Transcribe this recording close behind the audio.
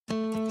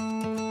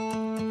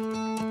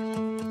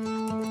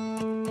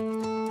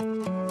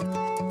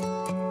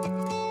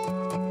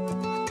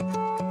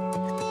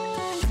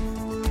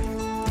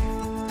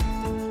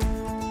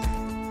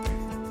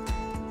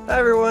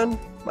everyone.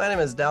 My name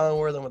is Dallin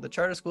Worthen with the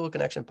Charter School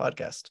Connection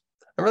podcast.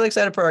 I'm really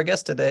excited for our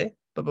guest today,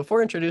 but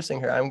before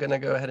introducing her, I'm going to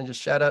go ahead and just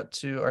shout out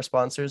to our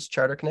sponsors,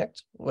 Charter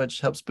Connect,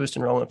 which helps boost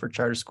enrollment for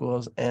charter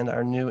schools, and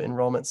our new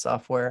enrollment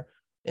software,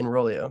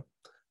 Enrollio.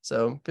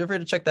 So feel free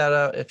to check that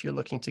out if you're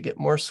looking to get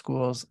more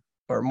schools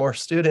or more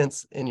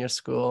students in your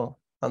school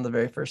on the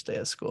very first day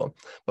of school.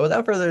 But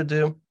without further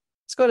ado,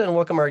 let's go ahead and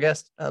welcome our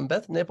guest,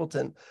 Beth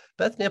Napleton.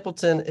 Beth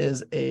Napleton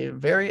is a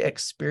very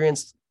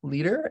experienced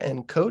leader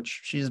and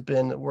coach. She's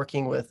been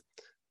working with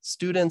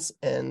students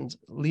and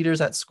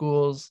leaders at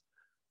schools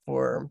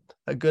for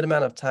a good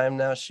amount of time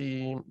now.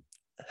 She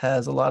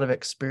has a lot of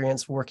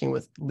experience working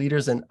with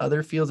leaders in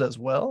other fields as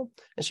well.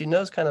 And she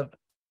knows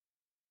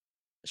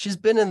she's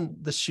been in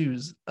the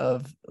shoes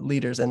of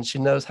leaders, and she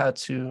knows how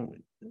to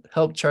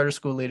help charter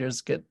school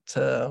leaders get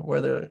to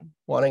where they're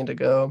wanting to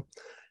go.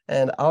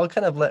 And I'll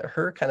kind of let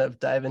her kind of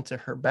dive into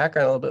her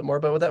background a little bit more.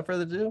 But without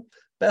further ado,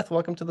 Beth,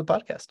 welcome to the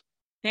podcast.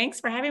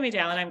 Thanks for having me,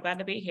 Dallin. I'm glad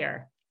to be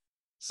here.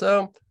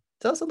 So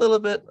tell us a little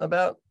bit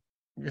about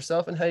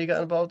yourself and how you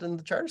got involved in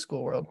the charter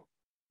school world.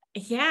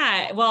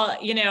 Yeah, well,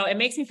 it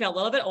makes me feel a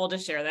little bit old to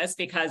share this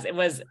because it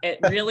was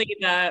really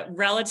the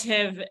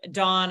relative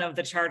dawn of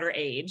the charter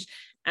age.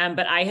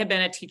 But I had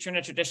been a teacher in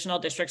a traditional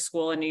district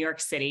school in New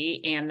York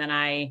City. And then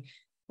I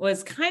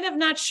was kind of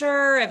not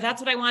sure if that's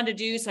what I wanted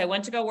to do. So I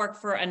went to go work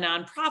for a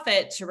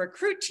nonprofit to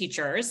recruit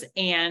teachers.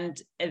 And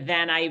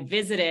then I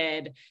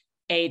visited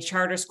a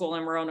charter school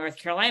in rural North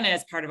Carolina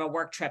as part of a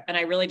work trip. And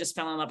I really just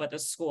fell in love with the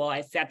school.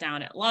 I sat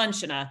down at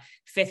lunch and a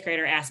fifth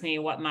grader asked me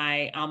what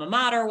my alma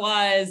mater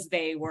was.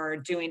 They were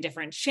doing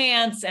different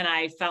chants. And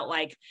I felt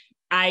like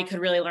I could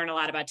really learn a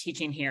lot about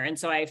teaching here. And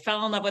so I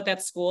fell in love with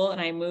that school and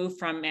I moved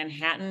from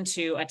Manhattan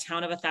to a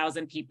town of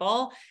 1,000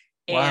 people.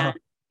 Wow. And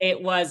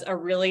it was a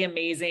really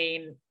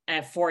amazing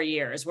 4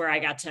 years where I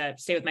got to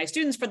stay with my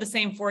students for the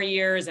same 4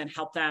 years and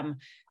help them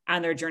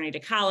on their journey to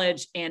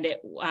college. And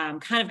it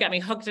kind of got me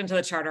hooked into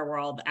the charter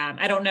world.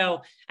 I don't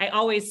know. I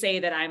always say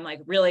that I'm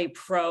like really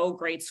pro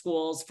great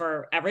schools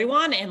for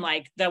everyone. And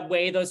like the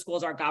way those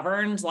schools are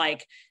governed,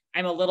 like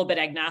I'm a little bit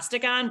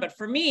agnostic on, but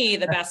for me,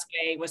 the best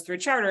way was through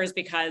charters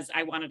because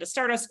I wanted to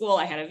start a school.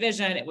 I had a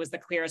vision. It was the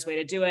clearest way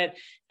to do it.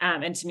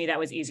 And to me, that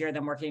was easier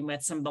than working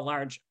with some of the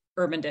large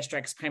urban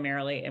districts,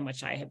 primarily in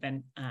which I have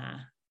been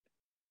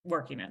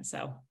working in.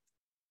 So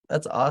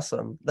that's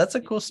awesome. That's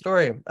a cool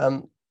story.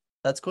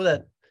 That's cool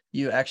that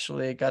you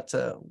actually got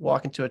to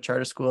walk into a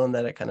charter school and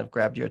that it kind of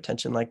grabbed your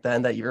attention like that,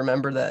 and that you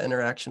remember that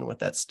interaction with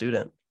that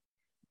student.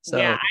 So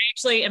yeah, I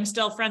actually am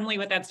still friendly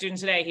with that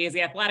student today. He is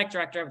the athletic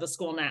director of the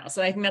school now.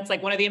 So I think that's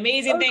like one of the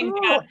amazing things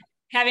about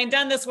having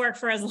done this work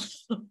for as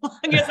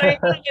long as I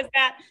have is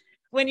that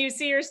when you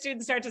see your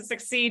students start to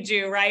succeed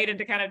you, right, and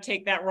to kind of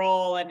take that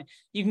role and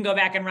you can go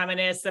back and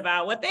reminisce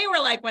about what they were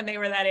like when they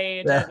were that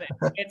age. Yeah.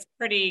 It's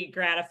pretty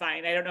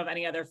gratifying. I don't know of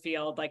any other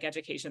field like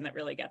education that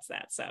really gets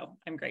that. So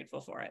I'm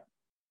grateful for it.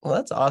 Well,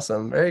 that's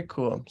awesome. Very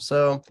cool.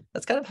 So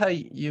that's kind of how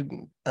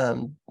you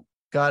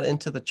got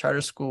into the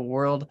charter school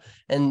world,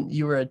 and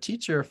you were a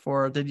teacher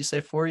for, did you say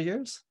 4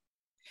 years?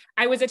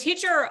 I was a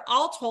teacher,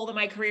 all told in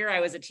my career. I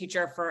was a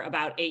teacher for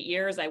about 8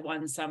 years. I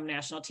won some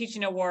national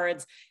teaching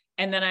awards.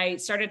 And then I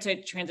started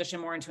to transition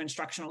more into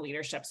instructional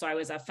leadership. So I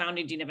was a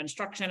founding dean of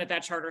instruction at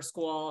that charter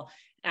school.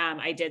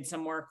 I did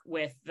some work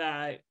with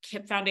the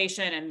KIPP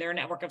Foundation and their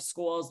network of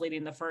schools,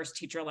 leading the first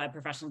teacher-led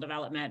professional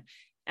development.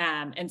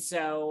 And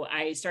so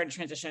I started to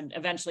transition,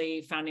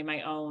 eventually founding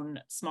my own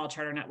small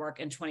charter network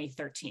in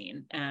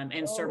 2013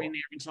 and serving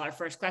there until our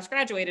first class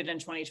graduated in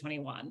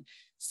 2021.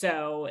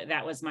 So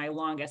that was my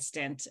longest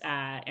stint.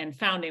 And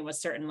founding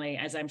was certainly,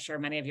 as I'm sure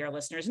many of your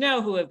listeners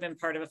know who have been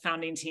part of a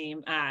founding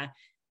team,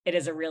 it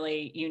is a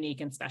really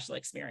unique and special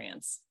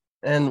experience.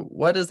 And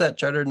what is that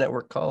charter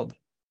network called?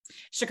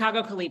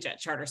 Chicago Collegiate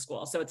Charter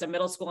School. So it's a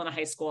middle school and a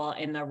high school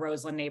in the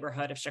Roseland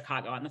neighborhood of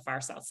Chicago on the far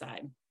south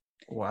side.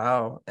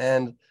 Wow.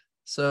 And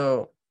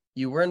so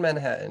you were in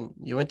Manhattan,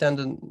 you went down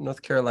to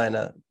North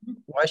Carolina.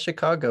 Why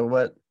Chicago?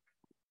 What?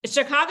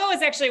 Chicago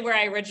is actually where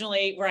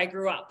I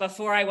grew up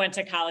before I went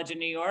to college in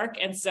New York.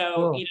 And so,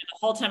 Cool. the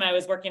whole time I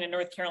was working in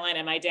North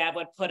Carolina, my dad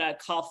would put a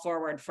call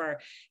forward for,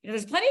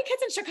 there's plenty of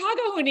kids in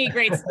Chicago who need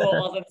great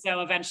schools. And so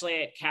eventually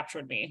it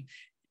captured me.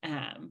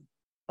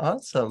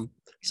 Awesome.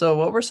 So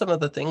what were some of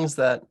the things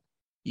that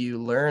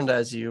you learned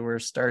as you were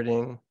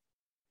starting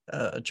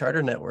a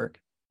charter network?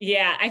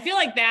 Yeah, I feel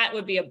like that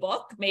would be a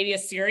book, maybe a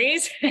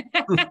series.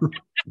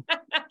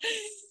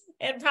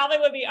 It probably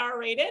would be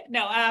R-rated.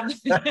 No,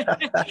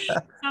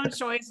 some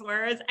choice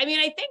words. I mean,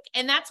 I think,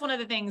 and that's one of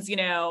the things,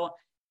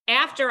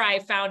 after I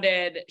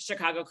founded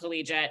Chicago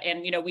Collegiate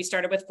and, we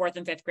started with 4th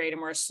and 5th grade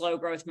and we're a slow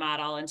growth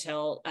model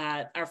until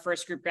our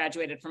first group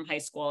graduated from high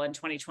school in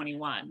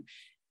 2021.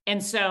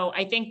 And so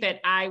I think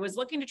that I was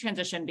looking to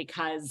transition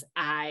because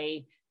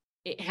I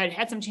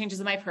had some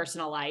changes in my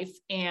personal life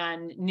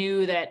and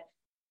knew that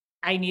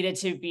I needed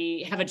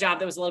to have a job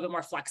that was a little bit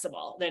more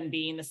flexible than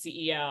being the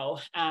CEO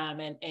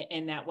and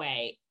in that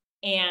way.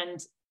 And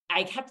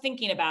I kept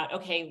thinking about,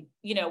 okay,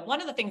 one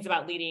of the things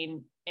about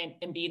leading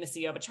and being the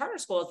CEO of a charter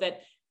school is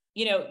that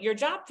your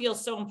job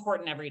feels so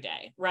important every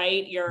day,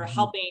 right? You're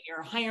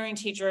hiring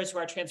teachers who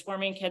are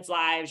transforming kids'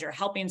 lives. You're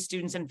helping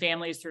students and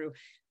families through,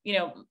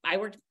 I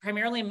worked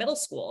primarily in middle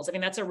schools. I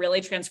mean, that's a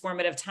really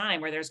transformative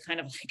time where there's kind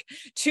of like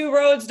two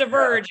roads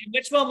diverge. Yeah.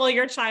 Which one will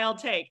your child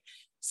take?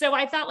 So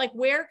I thought, like,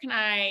 where can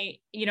I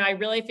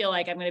really feel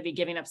like I'm going to be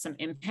giving up some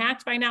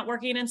impact by not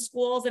working in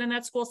schools and in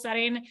that school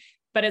setting.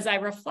 But as I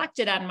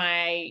reflected on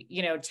my,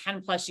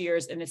 10 plus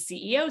years in the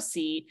CEO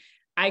seat,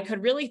 I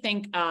could really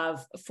think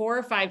of 4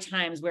 or 5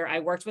 times where I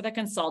worked with a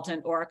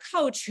consultant or a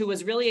coach who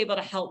was really able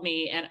to help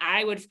me. And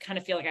I would kind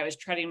of feel like I was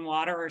treading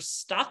water or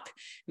stuck,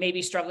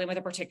 maybe struggling with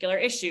a particular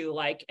issue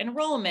like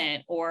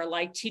enrollment or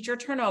like teacher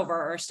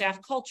turnover or staff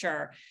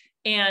culture.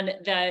 And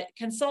the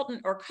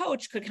consultant or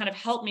coach could kind of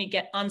help me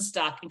get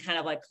unstuck and kind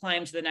of like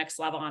climb to the next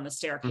level on the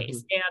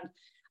staircase. And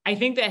I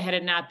think that had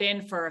it not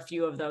been for a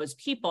few of those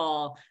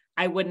people,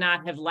 I would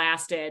not have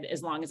lasted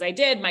as long as I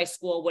did. My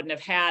school wouldn't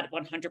have had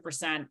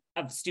 100%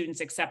 of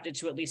students accepted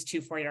to at least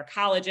 2 four-year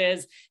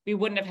colleges. We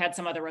wouldn't have had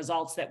some of the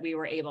results that we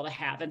were able to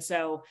have. And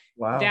so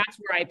that's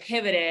where I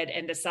pivoted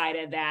and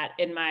decided that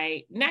in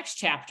my next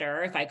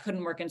chapter, if I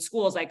couldn't work in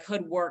schools, I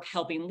could work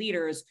helping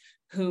leaders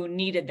who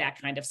needed that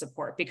kind of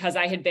support, because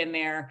I had been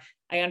there.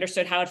 I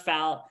understood how it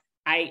felt.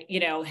 I,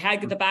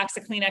 had the box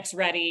of Kleenex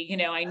ready.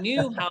 I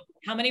knew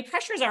how many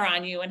pressures are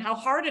on you and how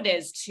hard it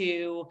is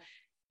to,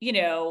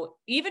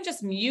 even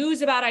just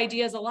muse about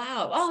ideas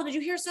aloud. Oh, did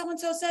you hear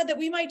so-and-so said that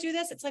we might do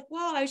this? It's like,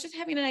 well, I was just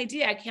having an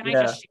idea. I just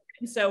share it?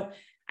 And so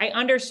I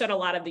understood a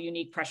lot of the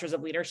unique pressures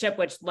of leadership,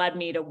 which led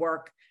me to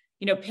work,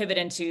 pivot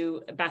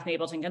into Beth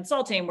Napleton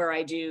Consulting, where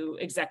I do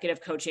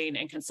executive coaching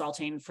and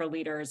consulting for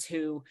leaders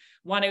who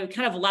want to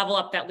kind of level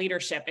up that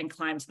leadership and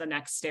climb to the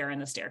next stair in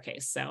the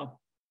staircase. So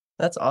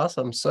that's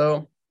awesome.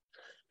 So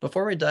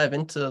before we dive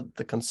into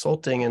the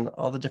consulting and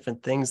all the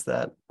different things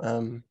that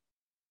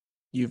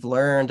you've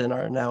learned and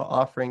are now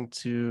offering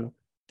to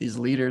these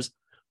leaders,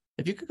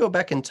 if you could go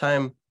back in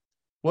time,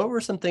 what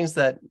were some things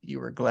that you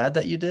were glad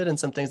that you did and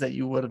some things that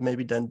you would have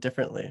maybe done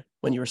differently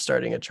when you were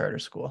starting a charter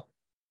school?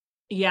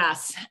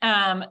 Yes.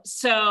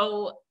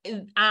 So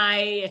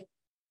I,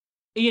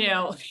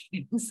 in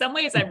some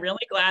ways I'm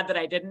really glad that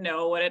I didn't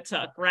know what it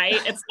took, right?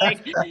 It's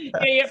like, you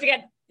have to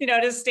get,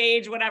 to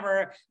stage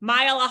whatever,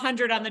 mile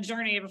 100 on the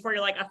journey before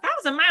you're like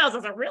 1,000 miles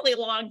is a really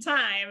long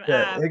time.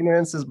 Yeah,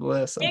 ignorance is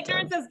bliss. Sometimes.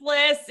 Ignorance is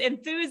bliss,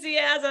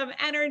 enthusiasm,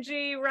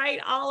 energy, right?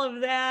 All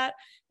of that.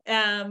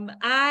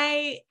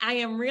 I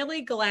am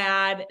really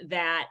glad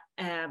that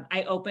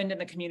I opened in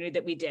the community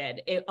that we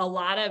did.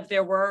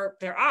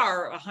 There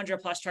are 100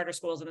 plus charter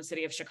schools in the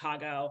city of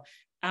Chicago,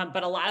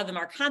 but a lot of them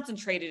are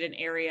concentrated in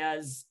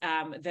areas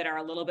that are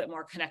a little bit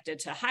more connected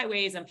to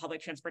highways and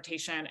public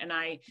transportation. And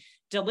I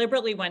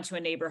deliberately went to a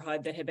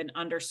neighborhood that had been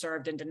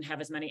underserved and didn't have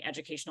as many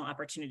educational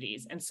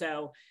opportunities. And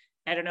so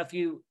I don't know if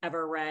you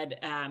ever read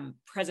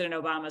President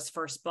Obama's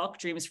first book,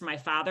 Dreams from My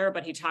Father,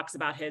 but he talks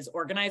about his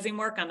organizing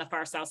work on the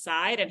far South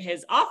Side, and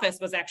his office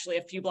was actually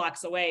a few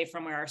blocks away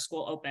from where our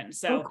school opened.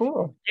 So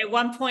cool. At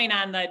one point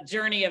on the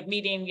journey of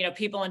meeting,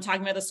 people and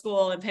talking about the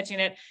school and pitching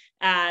it,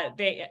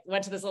 they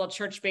went to this little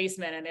church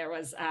basement, and there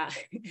was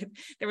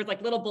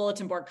like little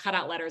bulletin board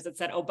cutout letters that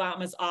said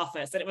Obama's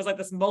office. And it was like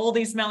this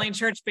moldy smelling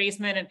church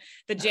basement. And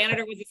the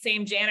janitor was the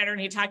same janitor.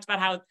 And he talked about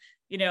how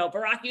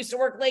Barack used to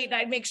work late, and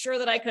I'd make sure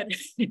that I could,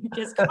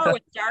 his car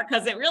was dark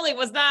because it really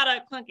was not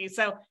a clunky.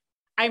 So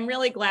I'm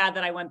really glad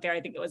that I went there. I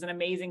think it was an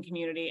amazing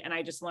community, and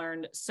I just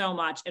learned so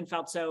much and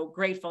felt so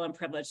grateful and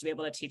privileged to be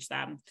able to teach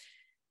them.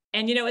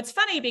 And, it's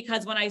funny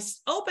because when I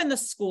opened the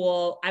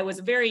school, I was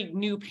a very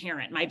new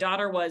parent. My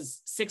daughter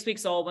was 6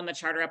 weeks old when the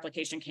charter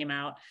application came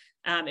out.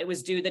 It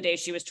was due the day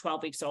she was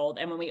 12 weeks old.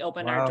 And when we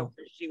opened our doors,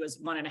 she was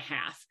 1.5.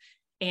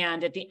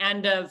 And at the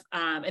end of,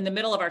 in the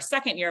middle of our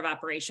second year of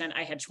operation,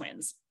 I had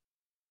twins.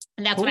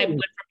 And that's when I went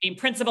from being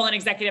principal and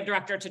executive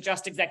director to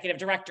just executive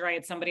director. I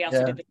had somebody else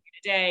who did the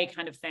day-to-day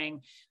kind of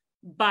thing.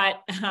 But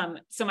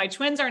so my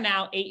twins are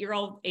now 8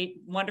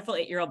 wonderful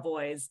 8-year-old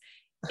boys.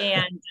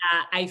 And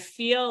I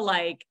feel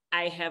like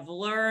I have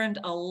learned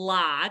a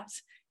lot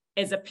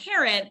as a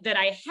parent that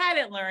I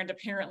hadn't learned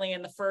apparently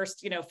in the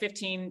first,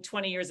 15,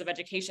 20 years of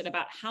education,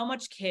 about how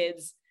much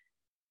kids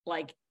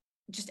like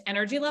just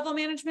energy level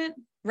management,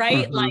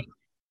 right? Mm-hmm. Like,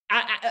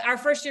 our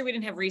first year, we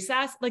didn't have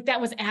recess. Like, that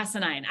was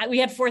asinine. We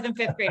had 4th and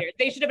 5th graders.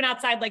 They should have been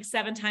outside like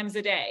 7 times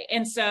a day.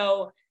 And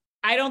so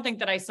I don't think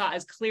that I saw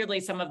as clearly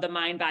some of the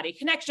mind-body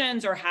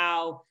connections or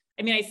how,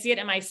 I see it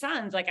in my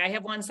sons. Like, I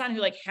have one son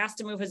who has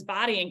to move his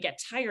body and get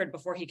tired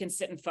before he can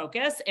sit and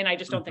focus. And I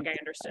just don't think I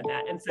understood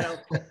that. And so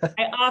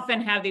I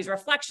often have these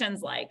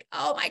reflections like,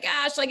 oh my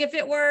gosh, like if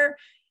it were,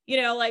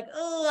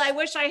 I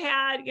wish I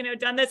had,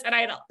 done this. And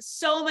I had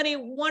so many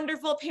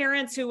wonderful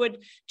parents who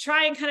would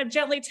try and kind of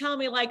gently tell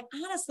me, like,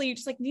 honestly, you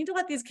just need to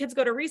let these kids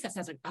go to recess. And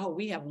I was like, oh,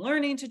 we have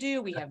learning to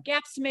do. We have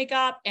gaps to make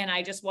up. And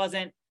I just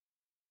wasn't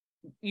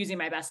using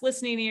my best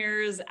listening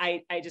ears.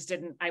 I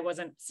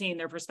wasn't seeing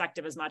their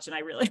perspective as much. And I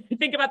really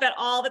think about that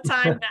all the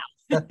time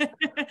now.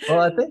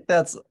 Well, I think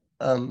that's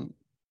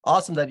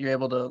awesome that you're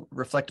able to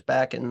reflect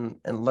back and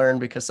learn,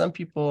 because some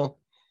people,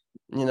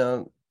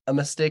 a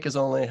mistake is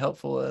only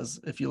helpful as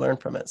if you learn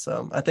from it.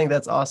 So I think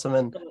that's awesome.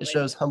 And Absolutely. it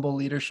shows humble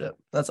leadership.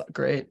 That's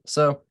great.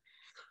 So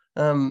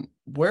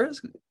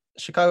where's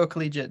Chicago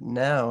Collegiate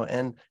now,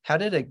 and how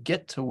did it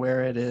get to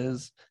where it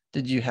is?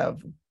 Did you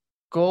have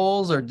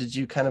goals, or did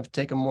you kind of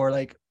take a more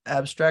like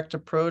abstract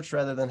approach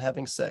rather than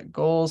having set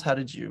goals? How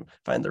did you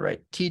find the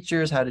right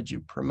teachers? How did you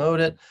promote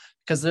it?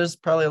 Because there's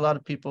probably a lot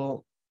of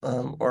people,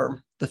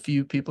 or the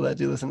few people that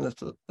do listen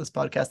to this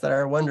podcast, that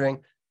are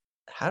wondering,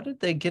 how did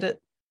they get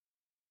it,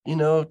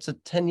 to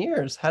 10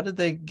 years? How did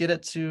they get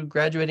it to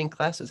graduating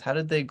classes? How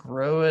did they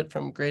grow it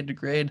from grade to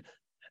grade?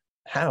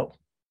 How?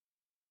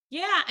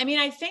 Yeah, I mean,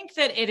 I think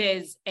that it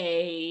is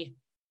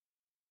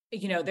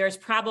there's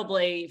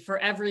probably for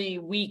every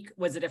week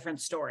was a different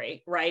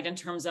story, right? In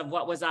terms of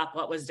what was up,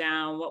 what was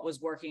down, what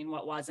was working,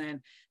 what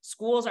wasn't.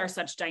 Schools are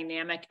such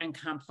dynamic and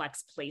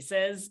complex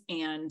places,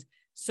 and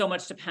so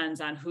much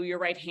depends on who your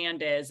right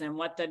hand is and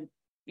what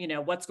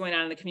what's going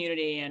on in the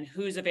community and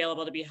who's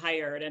available to be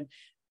hired. And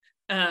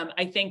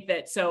I think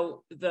that,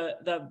 so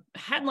the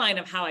headline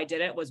of how I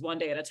did it was one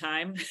day at a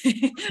time,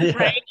 Yeah.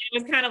 right? It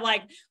was kind of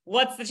like,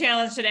 what's the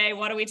challenge today?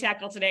 What do we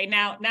tackle today?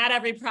 Now, not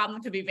every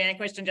problem could be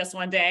vanquished in just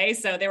one day.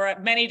 So there were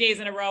many days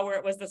in a row where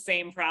it was the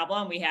same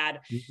problem. We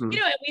had,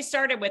 Mhm. we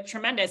started with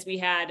tremendous. We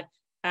had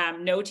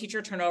no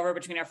teacher turnover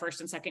between our first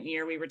and second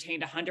year. We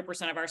retained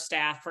 100% of our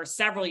staff for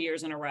several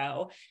years in a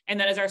row. And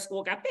then as our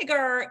school got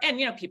bigger and,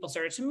 people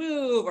started to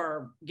move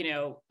or,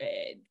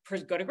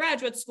 go to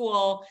graduate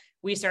school,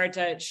 we started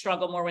to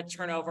struggle more with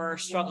turnover,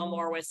 struggle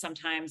more with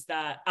sometimes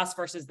the us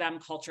versus them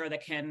culture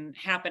that can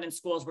happen in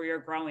schools where you're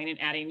growing and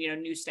adding,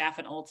 new staff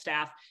and old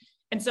staff.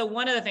 And so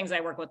one of the things I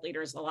work with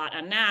leaders a lot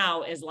on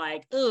now is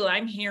like, oh,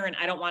 I'm here and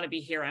I don't want to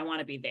be here. I want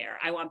to be there.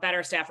 I want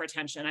better staff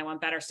retention. I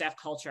want better staff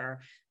culture.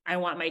 I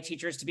want my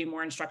teachers to be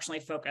more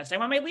instructionally focused. I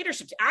want my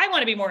leadership I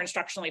want to be more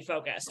instructionally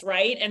focused,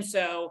 right? And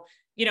so,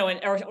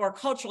 or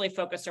culturally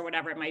focused or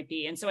whatever it might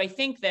be. And so I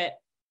think that,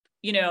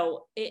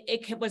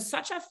 it was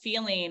such a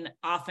feeling.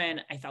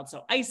 Often I felt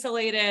so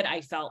isolated. I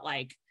felt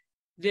like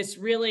this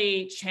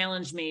really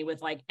challenged me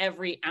with like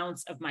every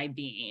ounce of my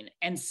being.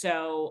 And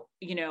so,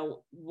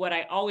 what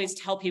I always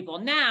tell people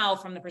now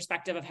from the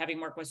perspective of having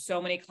worked with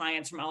so many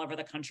clients from all over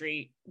the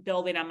country,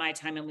 building on my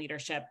time in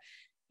leadership,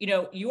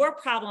 your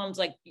problems,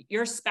 like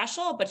you're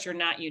special, but you're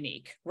not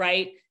unique,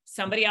 right?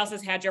 Somebody else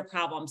has had your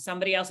problem.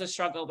 Somebody else has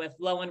struggled with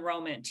low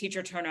enrollment,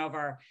 teacher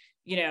turnover,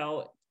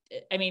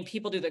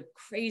 people do the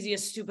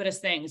craziest,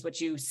 stupidest things, which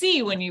you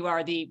see when you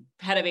are the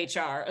head of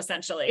HR,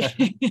 essentially.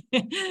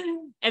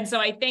 And so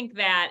I think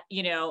that,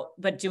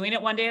 but doing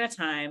it one day at a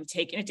time,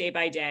 taking it day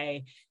by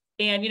day.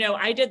 And,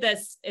 I did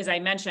this, as I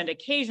mentioned,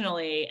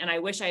 occasionally, and I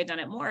wish I had done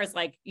it more, is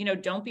like,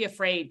 don't be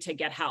afraid to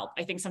get help.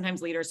 I think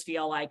sometimes leaders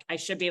feel like I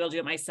should be able to do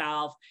it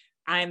myself.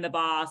 I'm the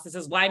boss. This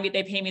is why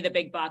they pay me the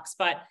big bucks.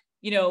 But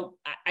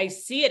I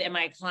see it in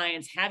my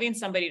clients, having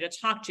somebody to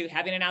talk to,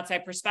 having an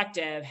outside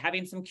perspective,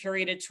 having some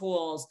curated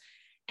tools,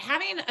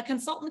 having a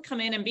consultant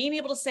come in and being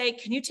able to say,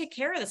 can you take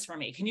care of this for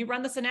me? Can you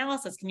run this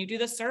analysis? Can you do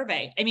this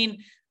survey? I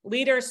mean,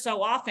 leaders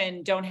so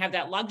often don't have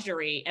that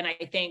luxury. And I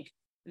think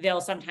they'll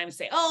sometimes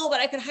say, oh,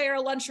 but I could hire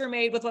a lunchroom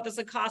aide with what this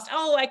would cost.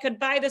 Oh, I could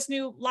buy this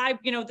new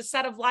the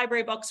set of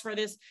library books for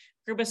this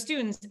group of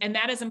students. And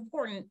that is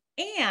important.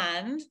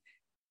 And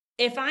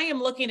if I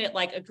am looking at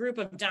like a group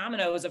of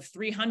dominoes of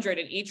 300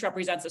 and each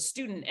represents a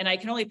student and I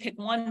can only pick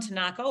one to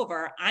knock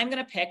over, I'm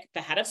going to pick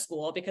the head of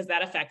school because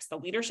that affects the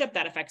leadership,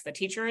 that affects the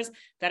teachers,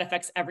 that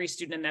affects every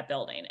student in that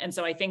building. And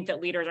so I think that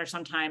leaders are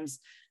sometimes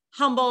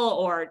humble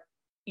or,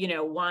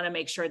 want to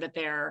make sure that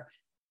they're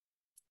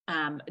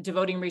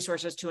devoting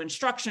resources to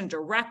instruction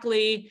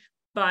directly,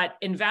 but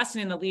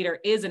investing in the leader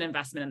is an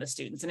investment in the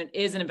students and it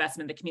is an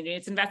investment in the community.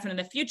 It's investment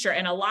in the future.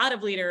 And a lot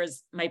of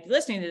leaders might be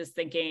listening to this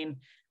thinking,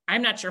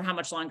 I'm not sure how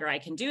much longer I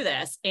can do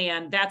this.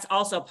 And that's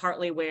also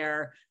partly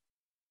where,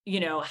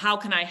 how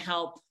can I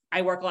help?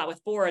 I work a lot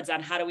with boards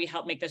on how do we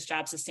help make this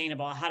job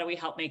sustainable? How do we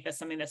help make this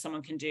something that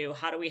someone can do?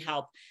 How do we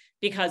help?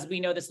 Because we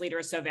know this leader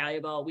is so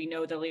valuable. We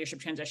know the leadership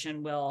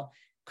transition will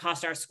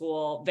cost our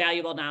school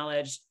valuable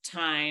knowledge,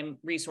 time,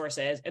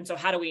 resources. And so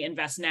how do we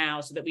invest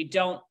now so that we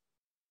don't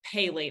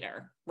pay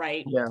later,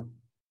 right? Yeah.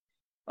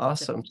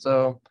 Awesome.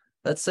 So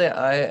let's say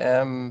I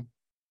am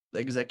the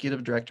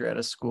executive director at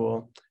a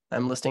school.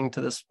 I'm listening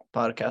to this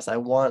podcast. I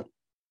want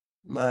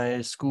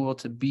my school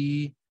to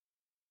be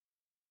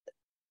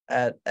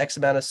at X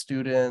amount of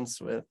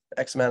students with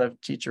X amount of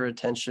teacher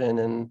retention,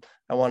 and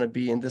I want to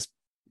be in this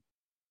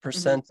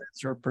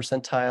percentage or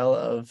percentile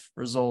of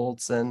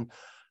results and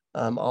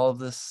all of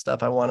this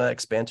stuff. I want to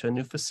expand to a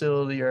new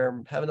facility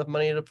or have enough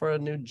money for a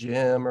new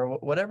gym or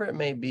whatever it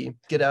may be.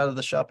 Get out of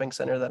the shopping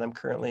center that I'm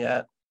currently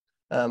at,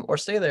 or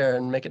stay there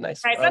and make it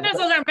nice. Right. Sometimes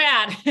those aren't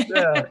bad.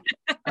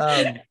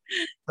 Yeah.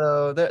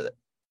 So there,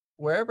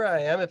 wherever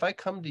I am, if I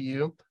come to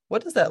you,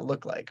 what does that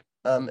look like?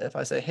 If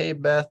I say, hey,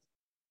 Beth,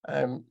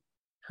 I'm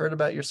heard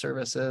about your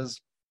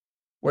services.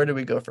 Where do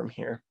we go from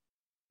here?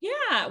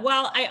 Yeah,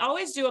 well, I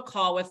always do a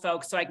call with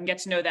folks so I can get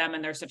to know them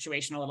and their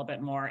situation a little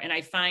bit more. And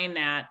I find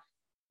that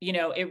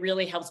it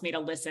really helps me to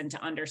listen,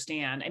 to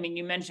understand. I mean,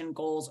 you mentioned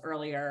goals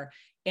earlier,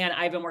 and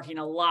I've been working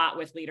a lot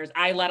with leaders.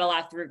 I led a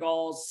lot through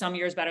goals, some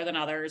years better than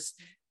others.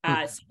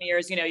 Some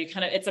years, you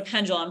it's a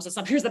pendulum. So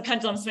some years the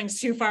pendulum swings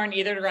too far in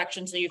either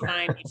direction till you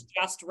find it's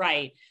just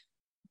right.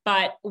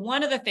 But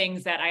one of the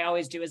things that I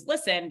always do is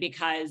listen,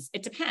 because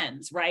it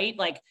depends, right?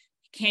 Like,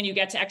 can you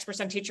get to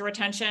X% teacher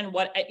retention?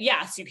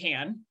 Yes, you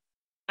can.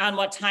 On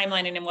what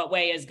timeline and in what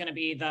way is going to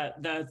be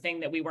the thing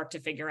that we work to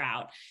figure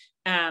out.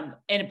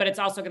 But it's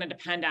also going to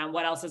depend on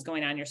what else is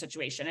going on in your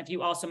situation. If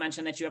you also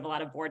mentioned that you have a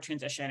lot of board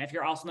transition, if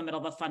you're also in the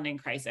middle of a funding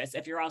crisis,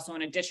 if you're also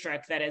in a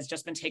district that has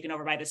just been taken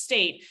over by the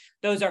state,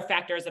 those are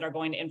factors that are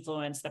going to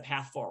influence the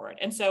path forward.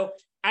 And so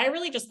I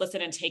really just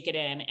listen and take it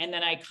in. And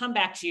then I come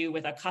back to you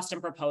with a custom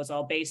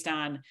proposal based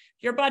on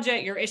your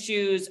budget, your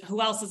issues,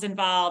 who else is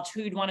involved,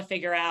 who you'd want to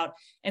figure out,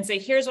 and say,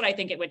 here's what I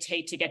think it would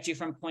take to get you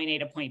from point A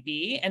to point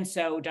B. And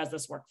so does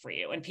this work for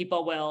you? And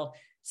people will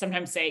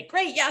sometimes say,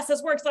 great, yes,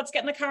 this works. Let's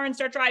get in the car and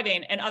start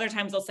driving. And other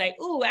times they'll say,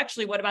 ooh,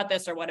 actually, what about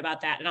this or what about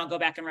that? And I'll go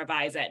back and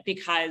revise it,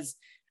 because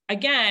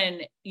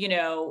again,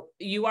 I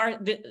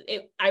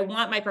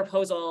want my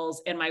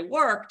proposals and my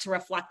work to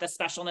reflect the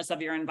specialness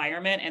of your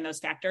environment and those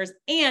factors.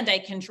 And I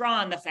can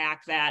draw on the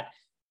fact that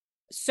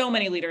so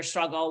many leaders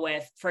struggle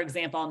with, for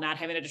example, not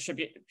having a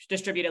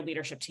distributed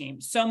leadership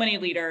team. So many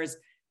leaders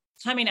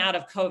coming out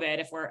of COVID,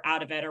 if we're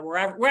out of it, or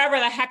wherever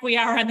the heck we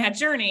are on that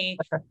journey,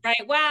 right?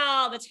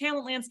 Well, the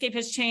talent landscape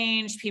has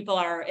changed.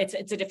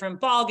 It's a different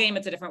ball game.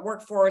 It's a different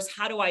workforce.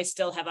 How do I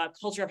still have a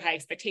culture of high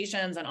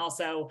expectations? And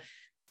also,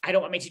 I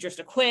don't want my teachers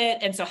to quit.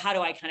 And so how do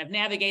I kind of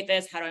navigate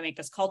this? How do I make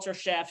this culture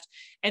shift?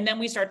 And then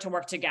we start to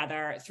work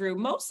together through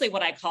mostly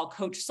what I call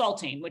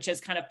coachsulting, which is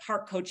kind of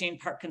part coaching,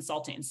 part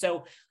consulting.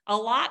 So a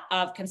lot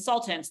of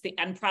consultants, the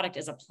end product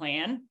is a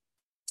plan.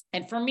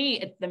 And for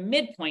me, the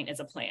midpoint is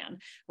a plan,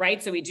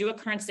 right? So we do a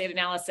current state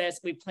analysis,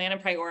 we plan and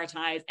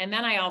prioritize, and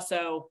then I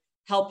also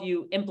help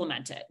you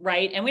implement it,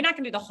 right? And we're not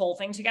going to do the whole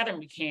thing together, and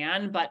we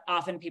can, but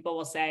often people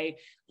will say,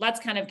 let's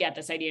kind of get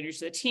this idea introduced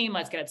to the team,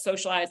 let's get it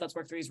socialized, let's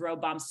work through these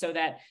road bumps so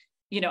that,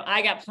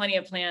 I got plenty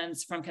of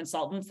plans from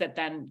consultants that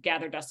then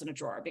gather dust in a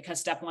drawer because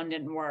step one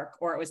didn't work,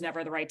 or it was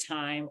never the right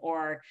time,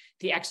 or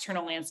the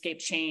external landscape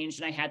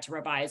changed and I had to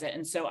revise it.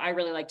 And so I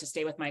really like to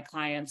stay with my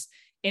clients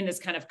in this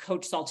kind of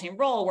coachsulting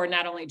role, where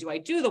not only do I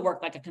do the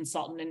work like a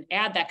consultant and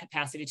add that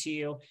capacity to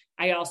you,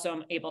 I also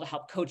am able to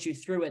help coach you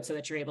through it so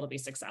that you're able to be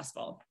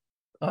successful.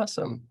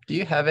 Awesome. Do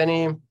you have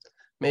any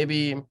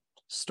maybe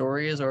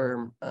stories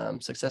or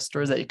success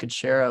stories that you could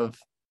share of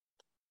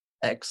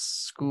X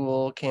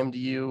school came to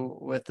you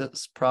with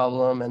this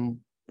problem and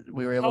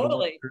we were able to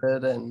work through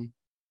it? And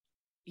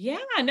yeah,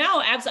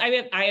 no,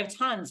 absolutely. I have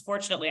tons.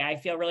 Fortunately, I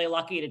feel really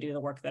lucky to do the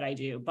work that I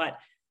do, but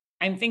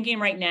I'm thinking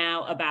right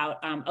now about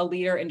a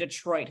leader in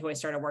Detroit who I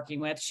started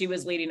working with. She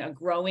was leading a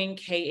growing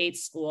K-8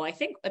 school. I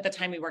think at the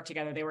time we worked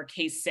together, they were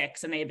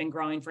K-6 and they had been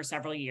growing for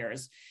several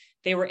years.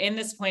 They were in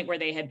this point where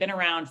they had been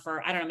around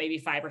for, I don't know, maybe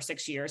 5 or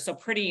 6 years. So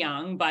pretty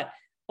young, but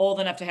old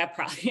enough to have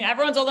problems.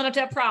 Everyone's old enough to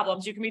have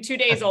problems. You can be 2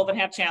 days old and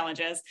have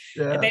challenges.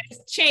 Yeah. They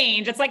just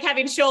change. It's like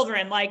having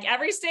children. Like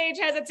every stage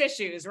has its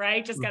issues,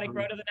 right? Just got to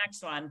grow to the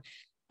next one.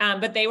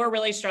 But they were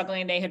really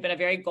struggling. They had been a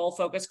very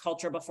goal-focused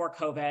culture before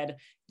COVID.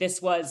 This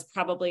was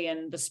probably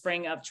in the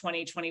spring of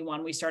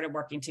 2021, we started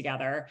working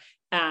together.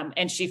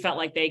 And she felt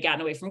like they had gotten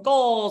away from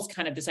goals,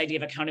 kind of this idea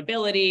of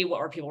accountability, what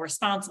were people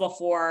responsible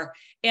for?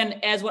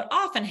 And as what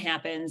often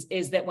happens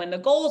is that when the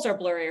goals are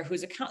blurry or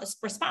who's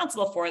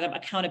responsible for them,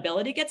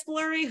 accountability gets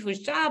blurry. Whose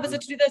job is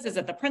it to do this? Is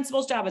it the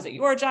principal's job? Is it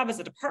your job? Is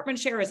it department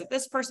chair? Is it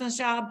this person's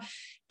job?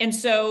 And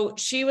so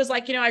she was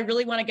like, I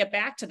really want to get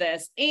back to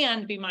this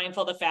and be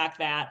mindful of the fact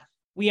that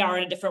we are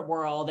in a different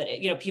world,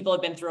 that, people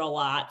have been through a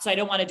lot. So I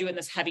don't want to do it in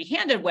this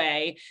heavy-handed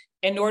way.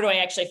 And nor do I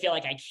actually feel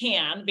like I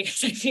can,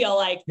 because I feel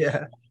like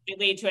it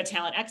lead to a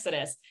talent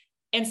exodus.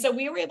 And so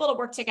we were able to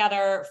work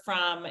together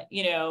from,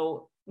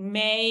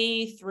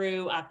 May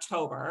through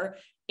October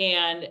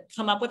and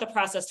come up with a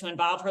process to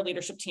involve her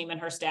leadership team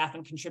and her staff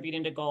in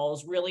contributing to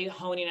goals, really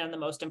honing in on the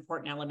most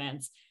important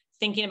elements,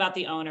 thinking about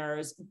the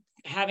owners,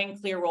 having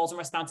clear roles and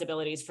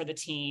responsibilities for the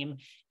team,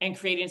 and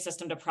creating a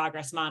system to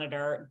progress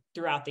monitor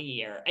throughout the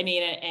year. I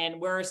mean, and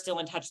we're still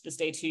in touch this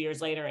day, 2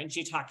 years later, and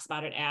she talks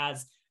about it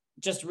as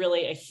just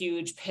really a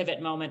huge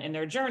pivot moment in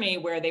their journey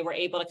where they were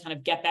able to kind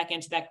of get back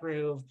into that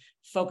groove,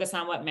 focus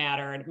on what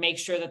mattered, make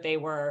sure that they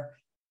were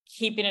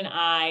keeping an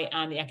eye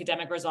on the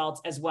academic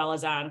results, as well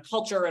as on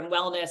culture and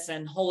wellness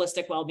and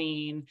holistic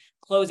well-being,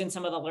 closing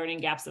some of the learning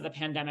gaps that the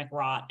pandemic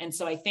wrought. And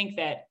so I think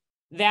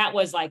that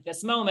was like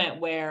this moment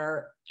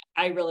where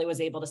I really was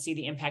able to see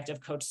the impact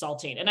of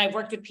coachsulting. And I've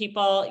worked with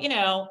people,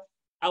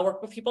 I'll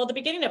work with people at the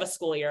beginning of a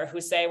school year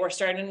who say, we're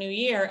starting a new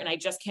year and I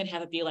just can't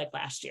have it be like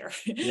last year,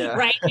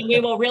 right? And we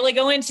will really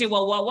go into,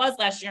 well, what was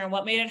last year and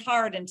what made it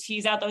hard, and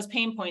tease out those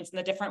pain points and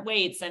the different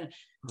weights, and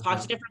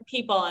talk to different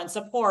people and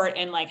support.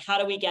 And like, how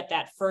do we get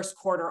that first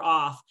quarter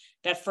off,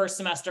 that first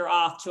semester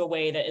off, to a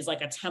way that is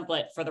like a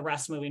template for the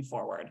rest moving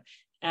forward?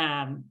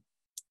 So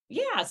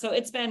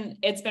it's been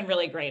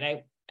really great.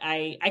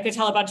 I could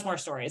tell a bunch more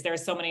stories. There are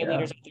so many Yeah.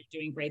 leaders out there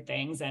doing great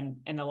things, and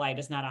the light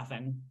is not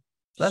often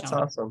That's shown.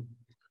 awesome.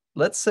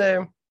 Let's say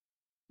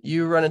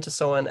you run into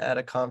someone at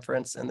a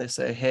conference and they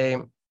say, hey,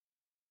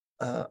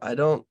 I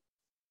don't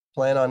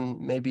plan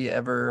on maybe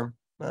ever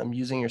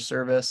using your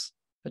service,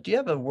 but do you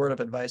have a word of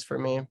advice for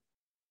me?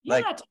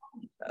 Like,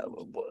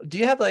 do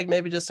you have like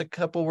maybe just a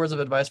couple words of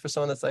advice for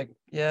someone that's like,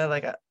 yeah,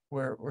 like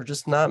we're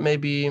just not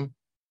maybe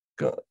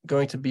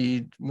going to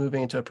be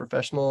moving into a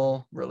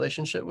professional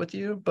relationship with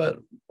you, but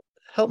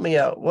help me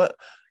out. What,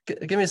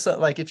 give me some,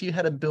 like if you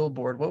had a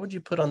billboard, what would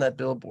you put on that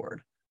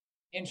billboard?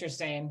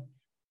 Interesting.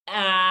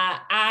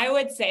 I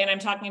would say, and I'm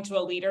talking to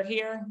a leader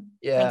here,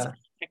 Yeah. principal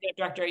executive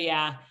director.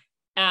 Yeah.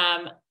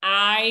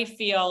 I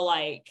feel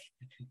like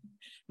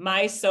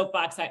my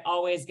soapbox I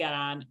always get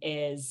on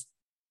is,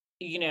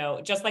 you know,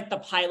 just like the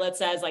pilot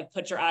says, like,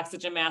 put your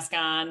oxygen mask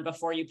on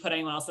before you put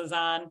anyone else's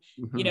on,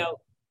 you know,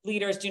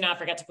 leaders do not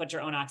forget to put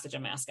your own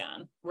oxygen mask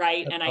on.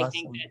 Right. That's and I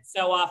think that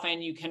so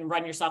often you can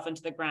run yourself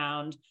into the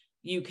ground.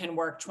 You can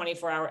work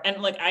 24 hours.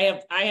 And like,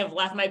 I have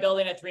left my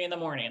building at 3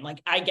 a.m.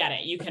 Like, I get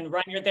it. You can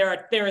run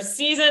there are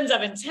seasons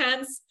of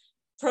intense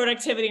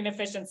productivity and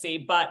efficiency,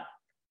 but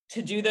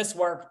to do this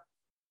work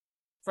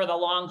for the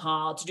long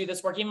haul, to do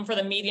this work, even for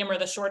the medium or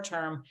the short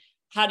term,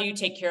 how do you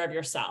take care of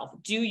yourself?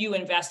 Do you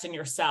invest in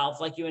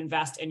yourself like you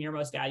invest in your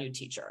most valued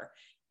teacher?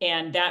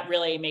 And that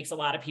really makes a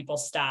lot of people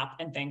stop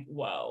and think,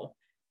 whoa.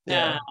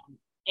 Yeah.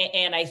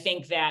 And I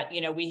think that,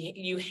 you know,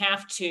 you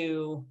have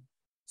to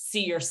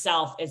see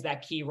yourself as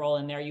that key role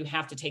in there. You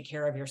have to take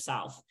care of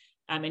yourself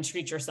and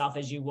treat yourself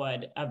as you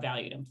would a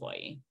valued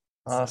employee.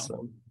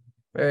 Awesome.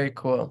 Very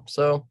cool.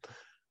 So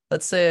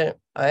let's say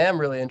I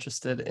am really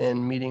interested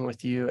in meeting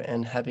with you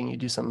and having you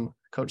do some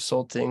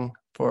coachsulting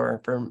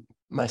for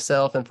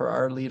myself and for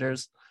our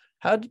leaders.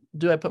 How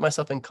do I put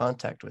myself in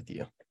contact with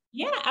you?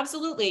 Yeah,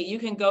 absolutely. You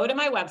can go to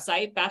my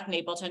website,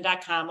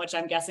 bethnapleton.com, which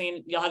I'm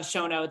guessing you'll have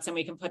show notes and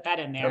we can put that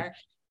in there.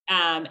 Yep.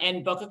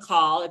 And book a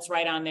call. It's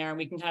right on there and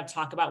we can kind of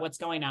talk about what's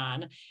going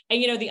on.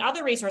 And, you know, the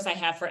other resource I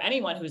have for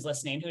anyone who's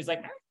listening, who's like,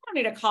 I don't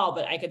need a call,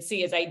 but I could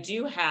see is I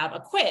do have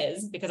a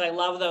quiz because I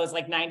love those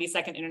like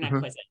 90-second internet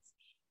quizzes.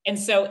 And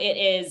so it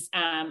is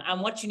on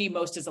what you need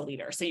most as a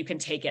leader. So you can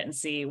take it and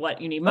see what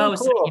you need most.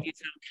 Cool. And give you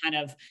some kind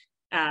of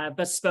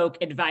bespoke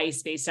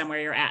advice based on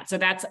where you're at. So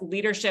that's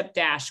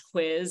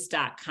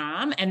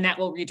leadership-quiz.com. And that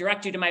will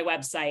redirect you to my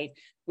website,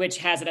 which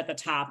has it at the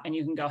top, and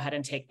you can go ahead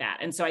and take that.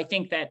 And so I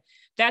think that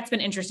that's been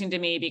interesting to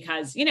me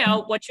because, you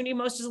know, what you need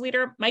most as a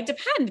leader might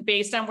depend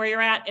based on where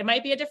you're at. It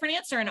might be a different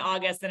answer in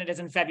August than it is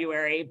in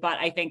February, but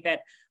I think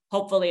that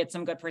hopefully it's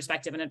some good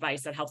perspective and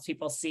advice that helps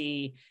people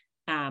see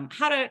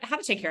how to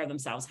take care of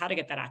themselves, how to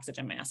get that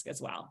oxygen mask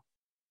as well.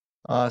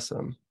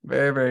 Awesome.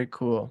 Very, very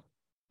cool.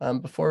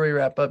 Before we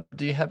wrap up,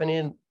 do you have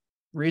any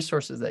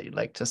resources that you'd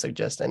like to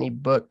suggest? Any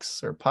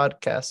books or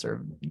podcasts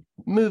or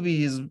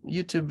movies,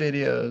 YouTube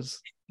videos?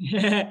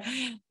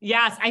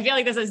 Yes, I feel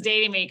like this is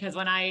dating me because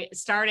when I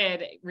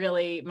started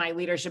really my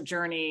leadership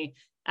journey,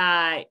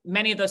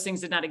 many of those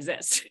things did not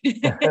exist.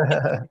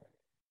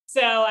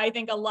 So I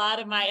think a lot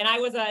of and I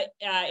was a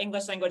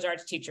English language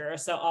arts teacher,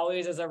 so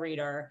always as a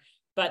reader.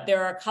 But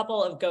there are a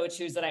couple of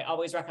go-tos that I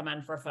always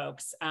recommend for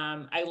folks.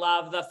 I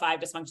love the 5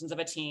 Dysfunctions of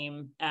a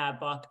Team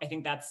book. I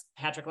think that's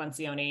Patrick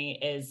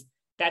Lencioni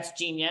that's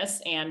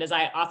genius. And as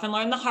I often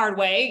learn the hard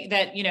way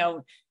that, you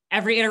know,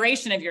 every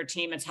iteration of your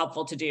team, it's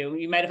helpful to do.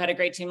 You might've had a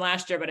great team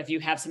last year, but if you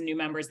have some new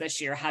members this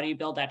year, how do you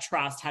build that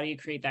trust? How do you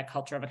create that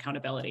culture of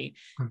accountability?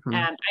 And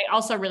I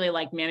also really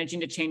like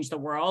Managing to Change the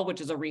World, which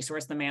is a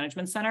resource the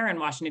Management Center in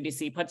Washington,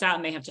 D.C. puts out.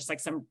 And they have just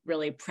like some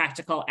really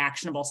practical,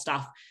 actionable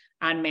stuff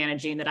on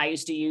managing that I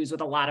used to use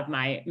with a lot of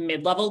my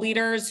mid-level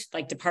leaders,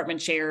 like department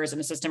chairs and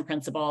assistant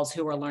principals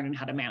who are learning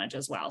how to manage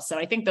as well. So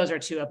I think those are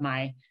 2 of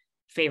my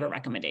favorite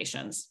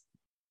recommendations.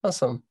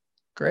 Awesome.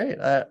 Great.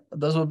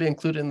 Those will be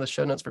included in the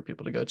show notes for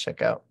people to go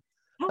check out.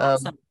 Oh,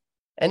 awesome.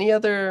 Any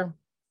other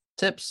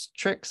tips,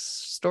 tricks,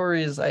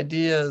 stories,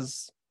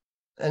 ideas,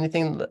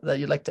 anything that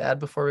you'd like to add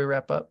before we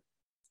wrap up?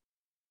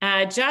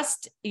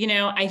 Just, you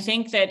know, I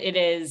think that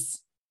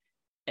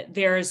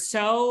there's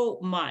so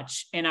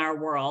much in our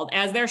world,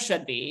 as there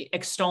should be,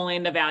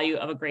 extolling the value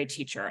of a great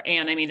teacher.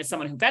 And I mean, as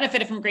someone who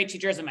benefited from great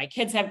teachers and my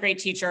kids have great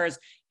teachers,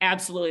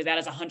 absolutely, that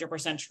is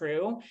 100%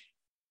 true.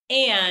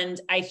 And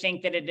I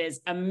think that it is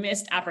a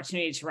missed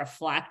opportunity to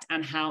reflect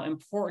on how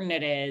important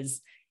it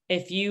is.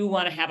 If you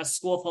want to have a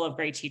school full of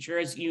great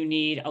teachers, you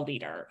need a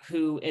leader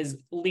who is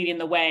leading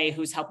the way,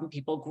 who's helping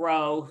people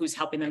grow, who's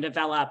helping them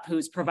develop,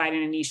 who's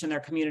providing a niche in their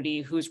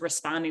community, who's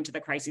responding to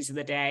the crises of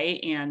the day.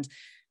 And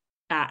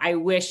I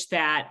wish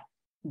that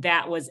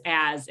was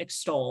as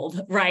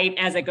extolled, right,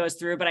 as it goes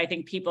through. But I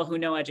think people who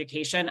know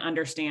education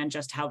understand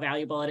just how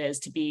valuable it is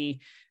to be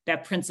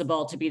that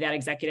principal, to be that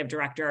executive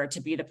director, to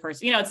be the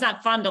person, you know, it's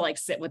not fun to like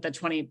sit with a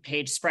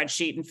 20-page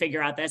spreadsheet and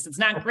figure out this. It's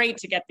not great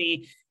to get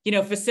the, you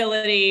know,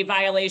 facility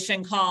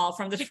violation call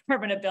from the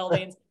Department of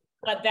Buildings,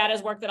 But that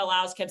is work that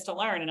allows kids to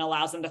learn and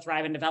allows them to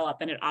thrive and develop.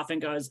 And it often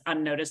goes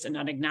unnoticed and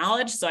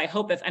unacknowledged. So I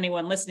hope if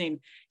anyone listening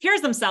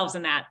hears themselves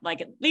in that,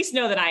 like, at least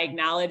know that I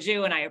acknowledge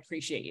you and I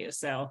appreciate you.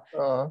 So,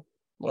 well,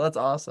 that's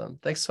awesome.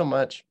 Thanks so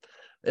much.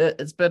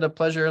 It's been a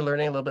pleasure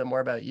learning a little bit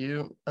more about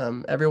you.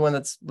 Everyone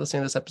that's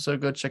listening to this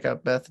episode, go check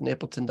out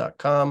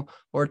bethnapleton.com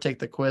or take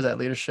the quiz at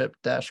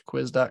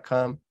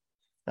leadership-quiz.com.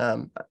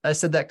 I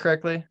said that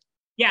correctly?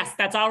 Yes,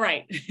 that's all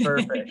right.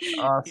 Perfect.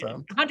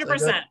 Awesome.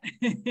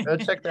 100%. Go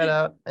check that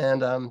out.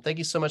 And thank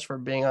you so much for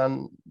being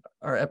on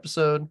our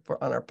episode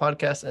on our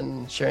podcast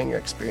and sharing your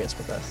experience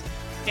with us.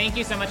 Thank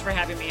you so much for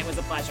having me. It was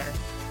a pleasure.